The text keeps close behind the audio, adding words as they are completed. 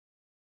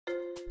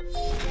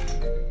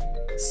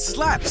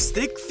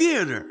Slapstick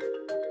Theater.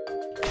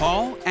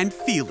 Paul and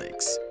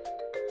Felix.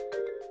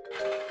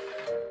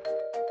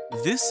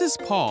 This is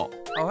Paul,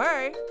 Oh,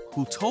 hey.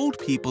 who told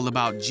people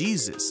about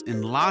Jesus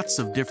in lots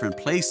of different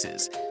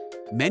places.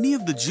 Many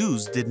of the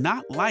Jews did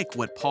not like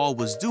what Paul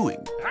was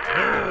doing,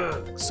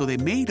 so they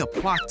made a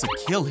plot to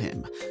kill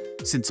him.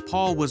 Since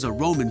Paul was a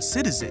Roman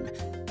citizen,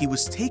 he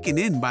was taken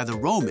in by the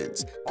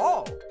Romans,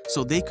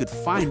 so they could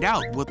find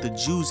out what the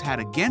Jews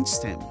had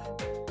against him.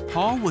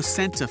 Paul was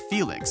sent to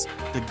Felix,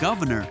 the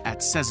governor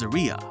at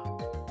Caesarea.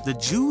 The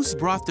Jews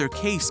brought their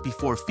case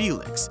before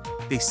Felix.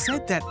 They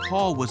said that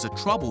Paul was a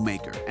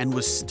troublemaker and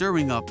was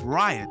stirring up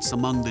riots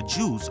among the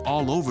Jews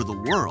all over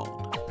the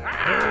world.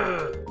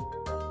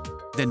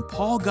 Then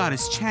Paul got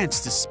his chance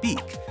to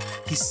speak.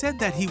 He said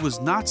that he was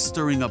not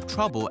stirring up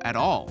trouble at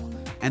all,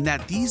 and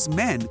that these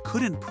men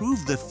couldn't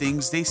prove the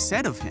things they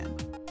said of him.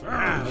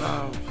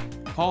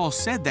 Paul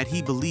said that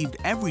he believed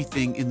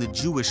everything in the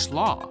Jewish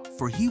law,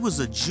 for he was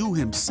a Jew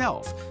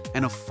himself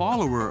and a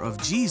follower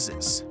of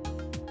Jesus.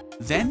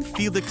 Then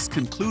Felix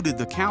concluded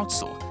the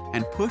council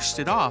and pushed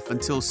it off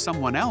until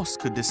someone else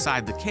could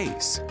decide the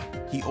case.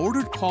 He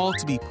ordered Paul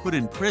to be put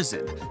in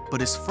prison,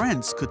 but his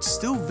friends could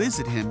still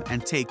visit him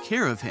and take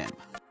care of him.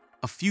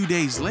 A few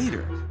days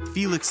later,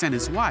 Felix and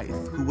his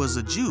wife, who was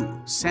a Jew,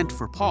 sent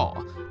for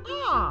Paul.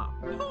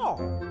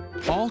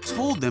 Paul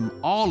told them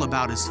all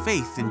about his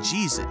faith in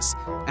Jesus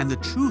and the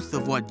truth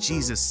of what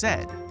Jesus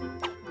said.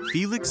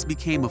 Felix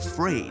became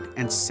afraid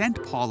and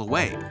sent Paul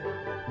away.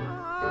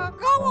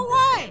 Go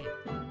away!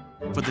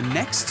 For the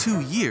next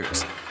 2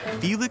 years,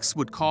 Felix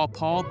would call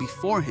Paul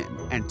before him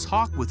and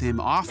talk with him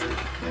often.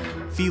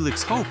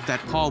 Felix hoped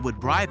that Paul would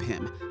bribe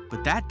him,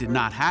 but that did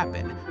not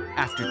happen.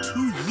 After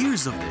 2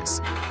 years of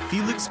this,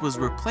 Felix was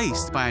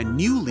replaced by a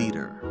new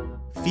leader.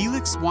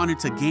 Felix wanted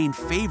to gain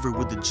favor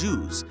with the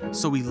Jews,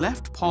 so he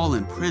left Paul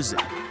in prison.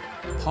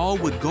 Paul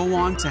would go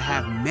on to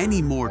have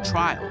many more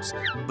trials,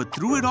 but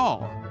through it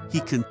all, he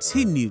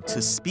continued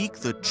to speak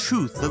the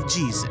truth of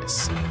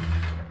Jesus.